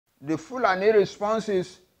The Fulani response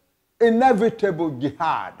is inevitable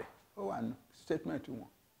jihad. Oh, and statement one.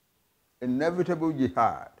 Inevitable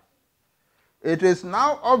jihad. It is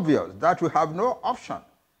now obvious that we have no option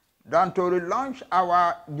than to relaunch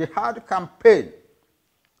our jihad campaign,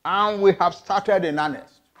 and we have started in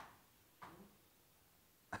earnest.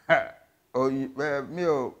 Mi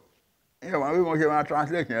ò wọ́n bí mo ṣe máa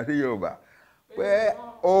translate yẹn sí Yorùbá pé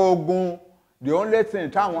Ogun the only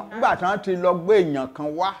thing táwọn nígbà tí wọ́n ti lọ gbé èèyàn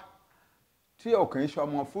kan wá tí ò kì í ṣe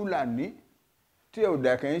ọmọ Fúlàní tí ò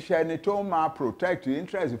dẹ̀ kì í ṣe ẹni tó máa protect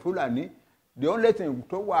interest Fúlàní, the only thing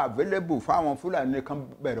tó wà available fáwọn Fúlàní kan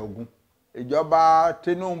bẹ̀rẹ̀ ogun. Ìjọba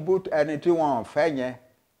Tinubu ẹni tí wọ́n fẹ́ yẹn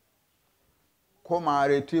kó máa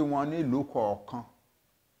retí wọn nílùú kọ̀ọ̀kan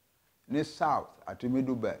ní South àti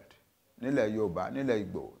Middle Belt, nílẹ̀ Yorùbá, nílẹ̀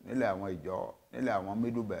Ìgbò, nílẹ̀ àwọn ìjọ, nílẹ̀ àwọn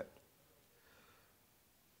Middle Belt.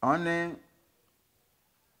 Wọ́n ní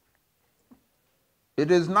it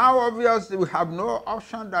is now obvious that we have no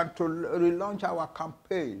option than to relaunch our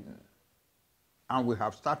campaign, and we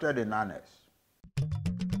have started in earnest.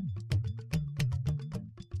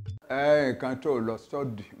 Nǹkan tó lọ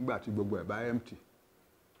study nígbà tí gbogbo ẹ̀ bá empty.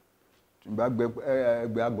 Tí n bá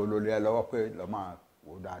gbé agolo lé ẹ lọ́wọ́ pé lọ máa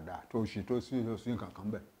wò dáadáa tó ṣì tó sí nǹkan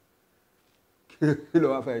kan bẹ̀. Kí ló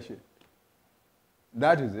wá fẹ́ ṣe?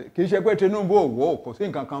 That is it. Kì í ṣe pé Tinubu ò wò kò sí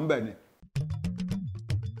nǹkan kan bẹ̀ ni.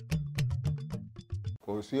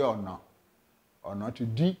 Kò sí ọ̀nà ti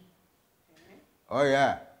dí. Oh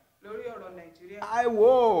yeah. Lórí ọ̀rọ̀ Nàìjíríà.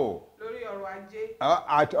 Àìwò. Lórí ọ̀rọ̀ ajé.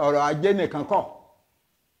 Ọ̀rọ̀ ajé nìkan kọ́.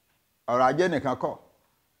 Ọ̀rọ̀ ajé nìkan kọ́.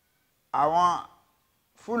 Àwọn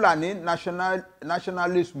Fulani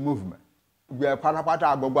nationalist movement gbẹ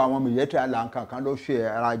pátápátá gbogbo àwọn mìyẹ́tì àlàǹkà kan ló ṣe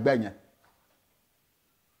ara ẹgbẹ́ yẹn.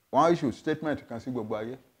 Wọ́n issue statement kan sí gbogbo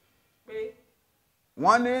ayé.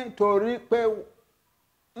 Wọ́n ní torí pé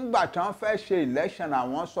ńgbà tí wọ́n fẹ́ ṣe election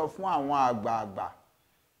àwọn sọ fún àwọn àgbààgbà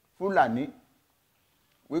Fulani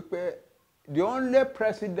wípé the only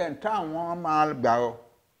president táwọn máa gbà ọ́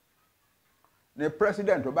ni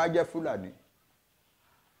president tó bá jẹ́ Fulani,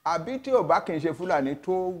 àbí tí ò bá kì í ṣe Fulani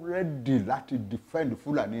tó ready láti defend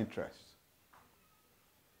Fulani interest.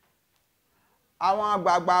 Àwọn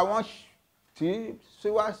àgbààgbà wọn tí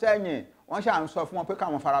síwá sẹ́yìn wọ́n ṣà ń sọ fún wọn pé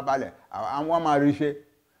káwọn farabalẹ̀ àwọn máa rí ṣe,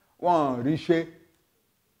 wọ́n rí ṣe.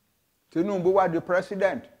 Tinubu wá di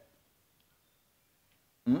president.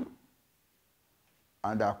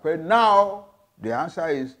 And now the answer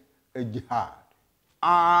is a jihad.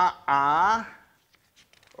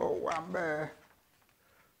 Oh, wà bẹ́ẹ̀.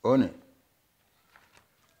 Oni.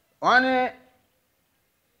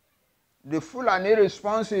 The Fulani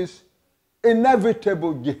response is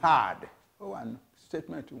inevitable jihad. Oh, and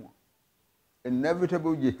statement one.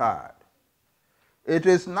 Inevitable jihad. It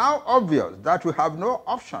is now obvious that we have no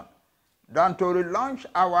option than to relaunch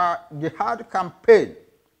our jihad campaign,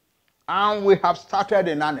 and we have started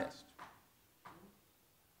in earnest.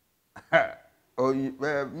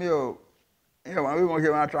 Mi ò wọ́n bí mo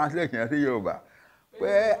ṣe máa translate yẹn sí Yorùbá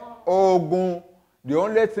pé Ogun the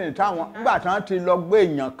only thing táwọn nígbà tí wọ́n ti lọ gbé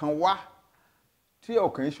èèyàn kan wá tí ò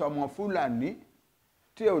kì í ṣe ọmọ Fúlàní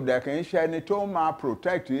tí ò dẹ̀ kì í ṣe ẹni tó máa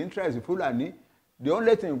protect interest Fúlàní, the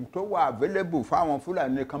only thing tó wà available fáwọn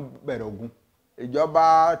Fúlàní kan bẹ̀rẹ̀ ogun.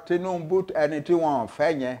 Ìjọba Tinubu ẹni tí wọ́n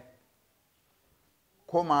fẹ́ yẹn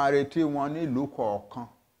kó máa retí wọn nílùú kọ̀ọ̀kan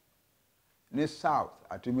ní South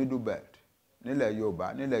àti Middle Belt, nílẹ̀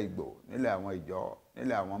Yorùbá, nílẹ̀ Ìgbò, nílẹ̀ àwọn ìjọ,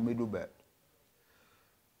 nílẹ̀ àwọn Middle Belt.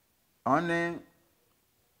 Wọ́n ní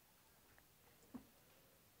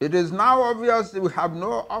it is now obvious that we have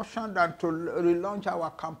no option than to relaunch our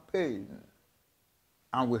campaign,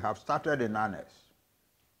 and we have started in earnest.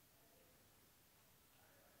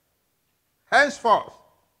 Henceforth,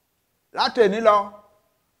 láti ní lọ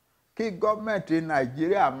kí gọ́ọ̀mẹ̀ntì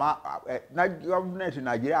Nàìjíríà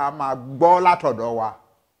máa gbọ́ látọ̀dọ̀ wa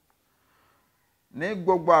ní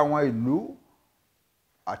gbogbo àwọn ìlú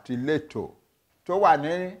àti ìletò tó wà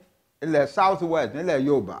ní ilẹ̀ South West, nílẹ̀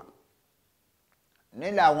Yorùbá,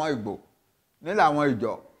 nílẹ̀ àwọn Ìgbò, nílẹ̀ àwọn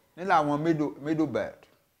ìjọ, nílẹ̀ àwọn Middle Belt.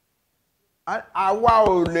 Àwa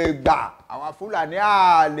ò lè gbà, àwa Fúlàní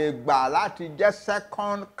à lè gbà láti jẹ́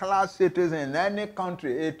second class citizen in any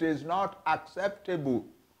country. It is not acceptable.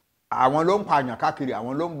 Àwọn ló ń pààyàn káàkiri,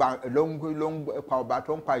 àwọn ló ń pa ọba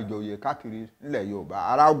tó ń pa ìjòyè káàkiri nílẹ̀ Yorùbá.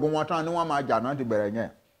 Ara ogun wọn tán ni wọ́n máa jà náà ti bẹ̀rẹ̀ yẹn.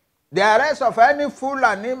 The arrest of any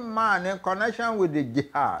Fulani man in connection with the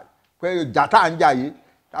jihad, pé ìjà tá à ń jà yìí,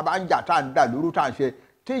 tá a bá ń jà tá à ń dà lóru tá à ń ṣe,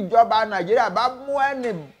 tí ìjọba Nàìjíríà bá mú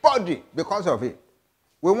anybody because of it,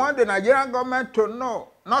 we want the Nigerian government to know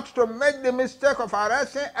not to make the mistake of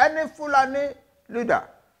arresting any Fulani leader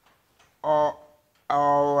or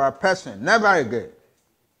a person, never again.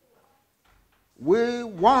 we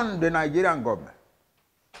warn the Nigerian government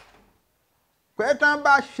pé tán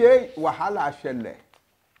bá ṣe wàhálà ṣẹlẹ̀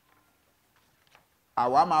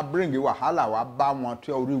àwa máa bring wàhálà wá bá wọn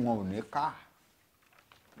tí orí wọn ò ní ká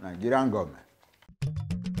Nigerian government.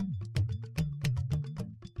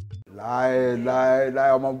 láì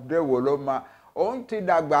ọmọdé wo ló máa òun ti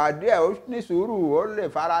dàgbà díẹ̀ ó ní sùúrù ó lè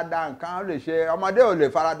farada nǹkan ó lè ṣe ọmọdé ò lè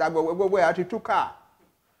farada gbogbo ẹ̀ àti túkà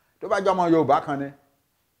tó bá jọ ọmọ Yorùbá kan ni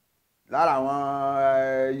lára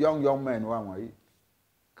àwọn young men wà wọ̀nyí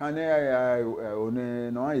kan ní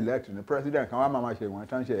òní náà elect ní president kan wá máa ṣe ìwọ̀n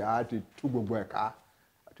tán ṣe á ti tú gbogbo ẹ̀ka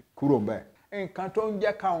àti kúrò ń bẹ̀. nǹkan tó ń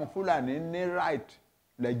jẹ́ káwọn Fúlàní ní right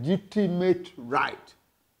legitimate right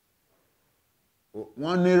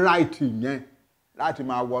wọ́n ní right yẹn láti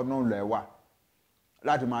máa wọnú ilẹ̀ wa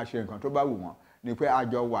láti máa ṣe nǹkan tó bá wù wọ́n ni pé a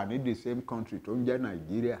jọ wà ní the same country tó ń jẹ́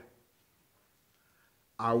Nàìjíríà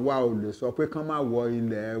àwa ò lè sọ pé kán má wọ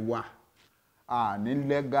ilẹ̀ wa a ní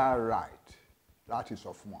legal right láti sọ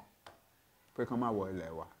fún wọn pé kán má wọ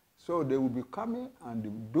ilẹ̀ wa so they will be coming and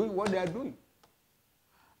doing what they are doing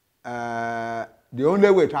the only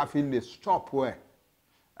way ta fi lè stop ẹ̀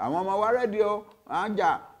àwọn ọmọ wa rẹ́dí o wọ́n á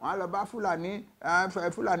jà wọ́n á lọ bá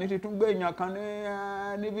Fúlàní ti tún gbé èèyàn kan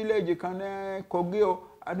ní village kan ní Kogi o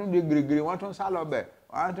a tún di gìrìgìrì wọ́n tún sá lọ bẹ̀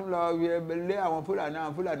wọ́n á tún lọ lé àwọn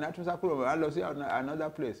Fúlàní á tún sá kúrò wọ́n á lọ sí another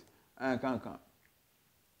place kankan.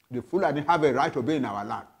 The Fulani have a right to be in our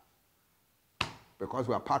land because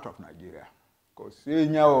we are part of Nigeria. Kò sí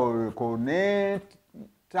yẹn o kò ní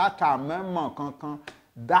tata mẹ́mọ̀ kankan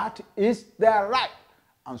that is their right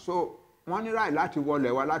and so wọ́n ní right láti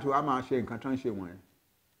wọlé wa láti wá máa ṣe nǹkan tó ń ṣe wọ̀nyẹn.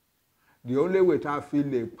 The only way tá a fi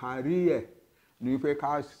lè parí ẹ̀ ni pé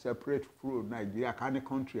ká separate from Nigeria ká ní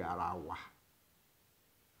country ara wa.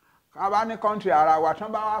 Ká bá ní country ara wa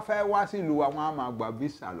tán bá wá fẹ́ wá sí ìlú wa wọ́n á máa gba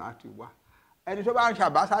visa láti wá. Ẹni tó bá ń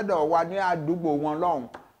ṣàbásádọ̀ wa ní àdúgbò wọn lọ́hùn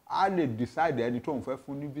á lè decide ẹni tó ń fẹ́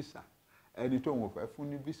fún ní visa ẹni tó ń fẹ́ fún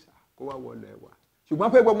ní visa kó wá wọlé wa.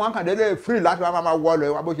 Ṣùgbọ́n pé gbogbo wọn kàn délé free láti wá máa wọlé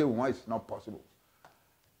wa bó ṣe wù wọ́n it's not possible.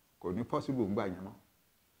 Kò ní possible ń gbà yẹn mọ́.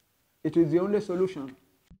 It is the only solution.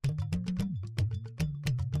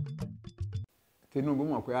 Tinubu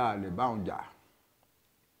mọ̀ pé a lè bá òun jà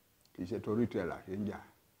kì í ṣe torí tiẹ̀ là ṣe ń jà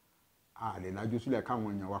a lè lajú sílẹ̀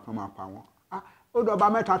káwọn èèyàn wa kan máa pa wọ́n. Ó dọ̀ba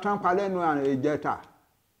mẹ́ta tán pa lẹ́nu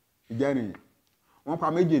ìjẹrin wọ́n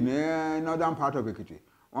pa méjì ní northern part of Ekiti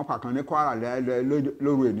wọ́n pa kan ní Kwara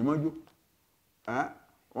lóru ènìmọ́jú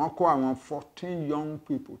wọ́n kó àwọn 14 young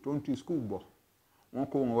people tó ń ti school bọ̀ wọ́n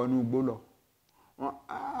kó wọn wọnú igbó lọ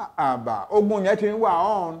àbá ogun yẹn ti ń wà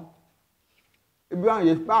on ibi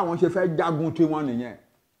báwọn ṣe fẹ́ jagun tí wọ́n nìyẹn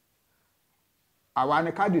àwa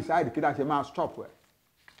ni ká decide kí la ṣe máa stop ẹ̀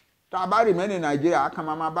tá a bá rí mẹ́ni Nàìjíríà kan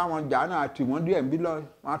máa bá wọn jà náà tì wọ́n díẹ̀ ń bí lọ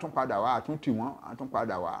wọ́n á tún padà wá àtún tì wọ́n àtún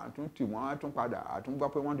padà wá àtún tì wọ́n àtún padà àtún gbọ́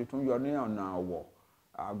pé wọ́n ti tún yọ ní ọ̀nà Ọ̀wọ̀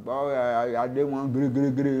àgbọ̀ adé wọn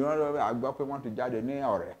gírígírígírí wọ́n àgbọ̀ pé wọ́n ti jáde ní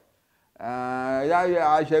Ọ̀rẹ́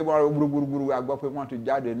àṣẹ gbúrúgbúrú àgbọ̀ pé wọ́n ti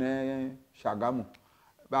jáde ní Ṣàgámù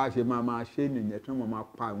bá a ṣe máa ṣe nìyẹn tí wọ́n máa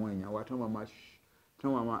pa àwọn èèyàn wa tí wọ́n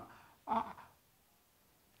máa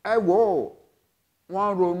ẹ wò ó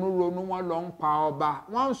wọ́n ronú wọ́n lọ ń pa ọba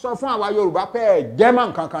wọ́n ń sọ fún àwa Yorùbá pé ẹ jẹ́mọ́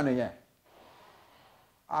nǹkan kan nìyẹn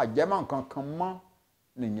àjẹ́mọ́ nǹkan kan mọ́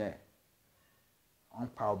nìyẹn wọ́n ń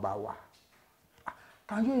pa ọba wa.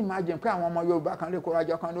 Can you imagine pé àwọn ọmọ Yorùbá kan lè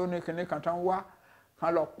kórajọ kan ló ní kinní kan tán wá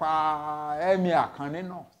kan lọ pa emir kan ní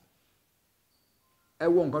north ẹ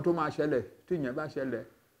wo nǹkan tó máa ṣẹlẹ̀ tí ìyẹn bá ṣẹlẹ̀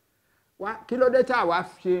wá kí ló dé tá a wá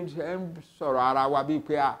ṣe ń sọ̀rọ̀ ara wa bíi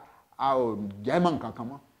pé a ò jẹ́mọ́ nǹkan kan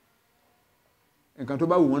mọ́ nǹkan tó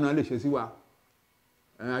bá wù wọ́n náà lè ṣe sí wa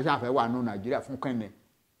aṣáfẹ́ wà nù Nàìjíríà fún kẹ́ni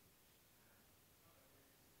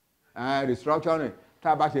restructuring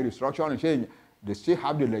tá a bá ṣe restructuring ṣé èèyàn they still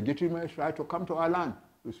have the legitimate right to come to our land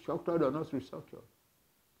restructured or not restructured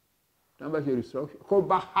tá a bá ṣe restructuring kó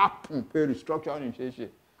bá happen pé restructuring ṣe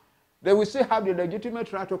they will still have the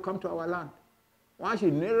legitimate right to come to our land wọ́n á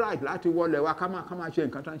sì ní right láti wọlé wa ká máa ṣe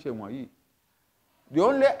nǹkan tó ń ṣe wọ̀nyí the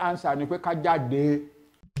only answer ni pé ká jáde.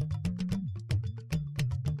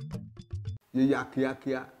 Yíyá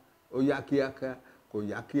kíákíá ó yá kíákíá kò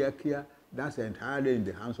yá kíákíá that's entirely in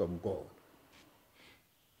the hands of God.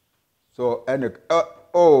 So ẹnì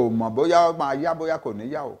ó mọ̀ bóyá máa yá bóyá kò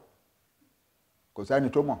ní yá o kò sẹ́ni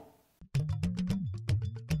tó mọ̀.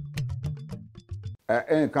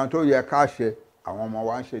 Nǹkan tó yẹ ká ṣe àwọn ọmọ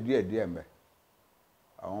wa ń ṣe díẹ̀díẹ̀ mẹ́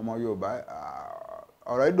àwọn ọmọ Yorùbá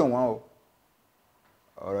ọ̀rọ̀ yìí dùn wọ́n o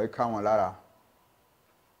ọ̀rọ̀ yìí ká wọn lára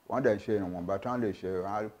wọ́n dẹ̀ ṣe ìwọ̀nba tán lè ṣe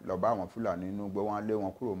wọ́n lọ bá àwọn Fúlàní inú gbé wọ́n lé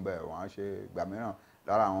wọn kúrò ńbẹ̀ wọ́n á ṣe ìgbà mìíràn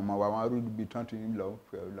lára àwọn ọmọ wa wọ́n rí ibi tán ti lọ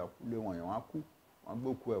lé wọn yẹn wọ́n á kú wọ́n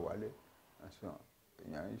gbókú ẹ̀ wálé so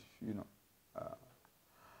ìyẹn you know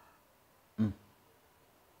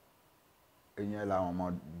ìyẹn làwọn ọmọ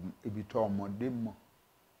ibi tó ọmọdé mọ̀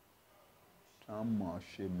tí wọ́n mọ̀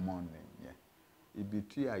ṣe mọ̀ nìyẹn ibi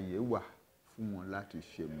tí àyè wà fún wọn láti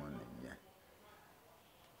ṣe mọ̀ nìyẹn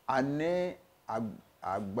a ní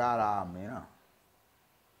agbára mìíràn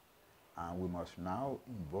and we must now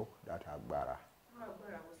invoke that agbára.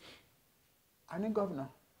 A ní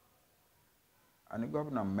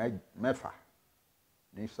gómìnà mẹ́fà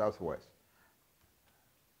ní South West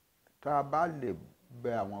tá a bá lè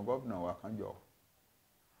bẹ àwọn gómìnà wa kan jọ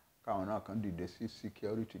káwọn náà kan dìde sí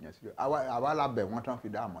security yẹn sílẹ̀ àwa la bẹ̀ wọ́n tán fi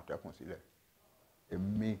dá Àmọ̀tẹ́kùn sílẹ̀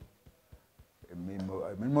èmi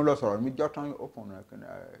mo lọ sọ̀rọ̀ mi jọ́ tán open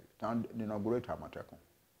tán inaugurate Àmọ̀tẹ́kùn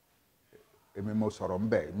èmi mo sọ̀rọ̀ ń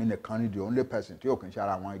bẹ̀ èmi nìkan ni the only person tí ò kì í ṣe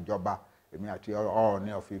ara àwọn ìjọba èmi àti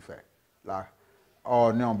Ọọ̀ni of Ifẹ̀ la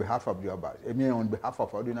Ọọ̀ni on behalf of the Yorubas èmi on behalf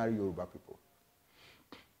of ordinary Yoruba people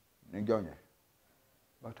níjọ́ yẹn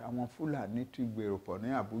but àwọn Fúlàní ti gbèrò pọ̀ ní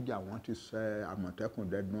Àbújá wọ́n ti sẹ Àmọ̀tẹ́kùn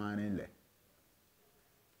dẹ́dún arìnlẹ̀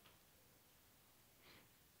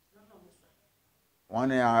wọ́n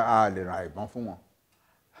ní a lè ra ìbọn fún wọn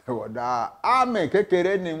ẹ̀wọ̀dà àmì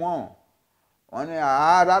kékeré ni wọ́n ní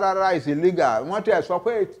rárá is illegal wọ́n ti ẹ̀ sọ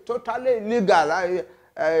pé totally illegal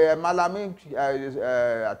Malami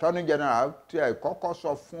Attorney General ti ẹ̀ kọ́kọ́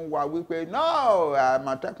sọ fún wa wípé no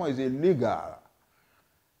Àmọ̀tẹ́kùn is illegal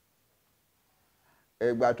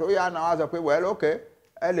ìgbà tó yá náà wá sọ pé well okay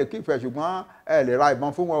ẹ lè kífẹ̀ ṣùgbọ́n ẹ lè ra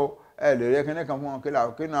ìbọn fún wọn o ẹ lè rí kíní kan fún wọn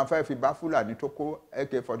kí náà fẹ́ fi bá Fúlàní tó kó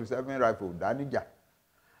AK-47 rifle dáníjà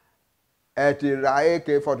ẹ ti ra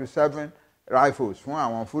AK-47 rifles fún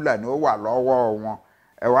àwọn Fúlàní ó wà lọ́wọ́ wọn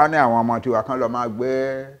ẹ wá ní àwọn ọmọ tiwa kán lọ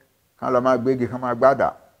máa gbégi kán máa gbádà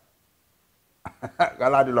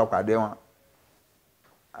káládì lọ pàdé wọn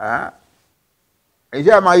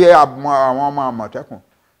ìṣe máa yẹ àwọn ọmọ Àmọ̀tẹ́kùn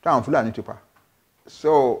táwọn Fúlàní ti pa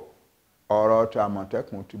so ọ̀rọ̀ tí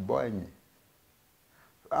Àmọ̀tẹ́kùn ti bọ́ ẹ̀yìn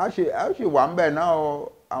a ṣì wà ń bẹ̀ náà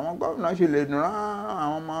o àwọn gómìnà ṣì lè rán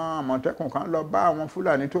àwọn ọmọ Àmọ̀tẹ́kùn kan lọ bá àwọn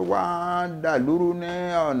Fúlàní tó wá dàlúrú ní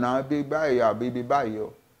ọ̀nà bí báyìí àbí bí báyìí o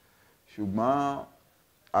ṣùgbọ́n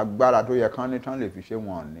agbára tó yẹ kán ní tán lè fi ṣe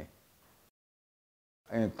wọn ní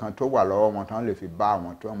nǹkan tó wà lọ́wọ́ wọn tán lè fi bá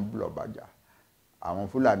àwọn tó ń lọ bàjá àwọn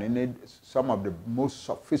Fúlàní need some of the most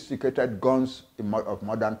sophisticated guns of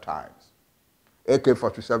modern times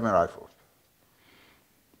AK-47 rifles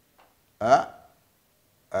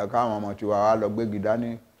káwọn ọmọ tiwa wá lọ gbégi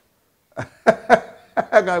dání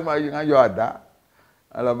kán yọ àdá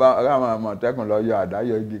káwọn Àmọ̀tẹ́kùn lọ yọ àdá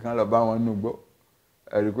yọ igi kán lọ bá wọn nùgbó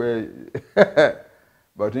ẹ̀rí pé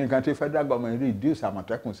but nǹkan tí federal government reduce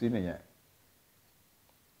Àmọ̀tẹ́kùn sí nìyẹn.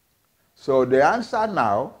 So the answer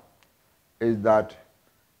now is that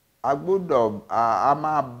a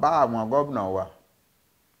máa bá àwọn gómìnà wa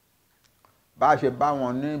bá a ṣe bá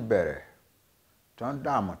wọn ní ìbẹ̀rẹ̀ tó ń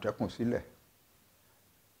dá Àmọ̀tẹ́kùn sílẹ̀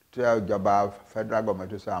tí ìjọba federal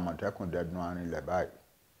government sọ Àmọ̀tẹ́kùn dẹ́dún arìnlẹ̀ báyìí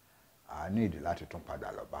a ní ìdí láti tún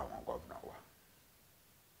padà lọ bá àwọn gómìnà wa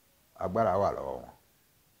agbára wà lọ́wọ́ wọn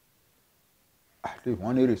àti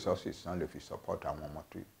wọ́n ní resources tán lè fi support àwọn ọmọ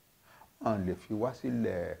tó yìí wọ́n lè fi wá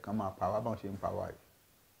sílẹ̀ kán máa pa wá bọ́n ṣe ń pa wá yìí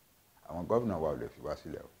àwọn gómìnà wa ò lè fi wá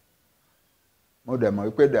sílẹ̀ o mo dẹ̀ mọ̀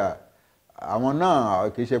wípé àwọn náà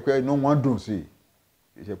kì í ṣe pé inú wọn dùn sí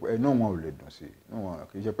kì í ṣe pé inú wọn ò lè dùn sí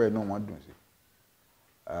kì í ṣe pé inú wọn dùn sí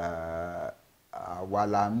àwa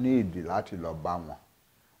la ní ìdí láti lọ bá wọn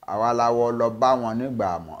àwa la wọ lọ bá wọn nígbà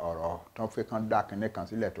ọ̀rọ̀ tó fi kán dá kinní kan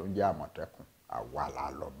sílẹ̀ tó ń jẹ́ Àmọ̀tẹ́kùn àwa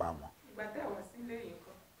la lọ bá wọn. ìgbà tẹ́ wá sílé yìí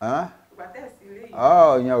kan. ìgbà tẹ́ sílé yìí.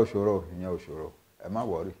 ìyẹn ò ṣòro ẹ má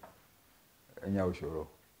wọrí ìyẹn ò ṣòro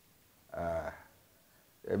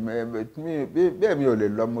bí èmi ò lè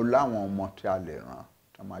lọ mo láwọn ọmọ tí a lè ràn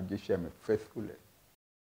tó máa jíṣẹ́ mi faithfully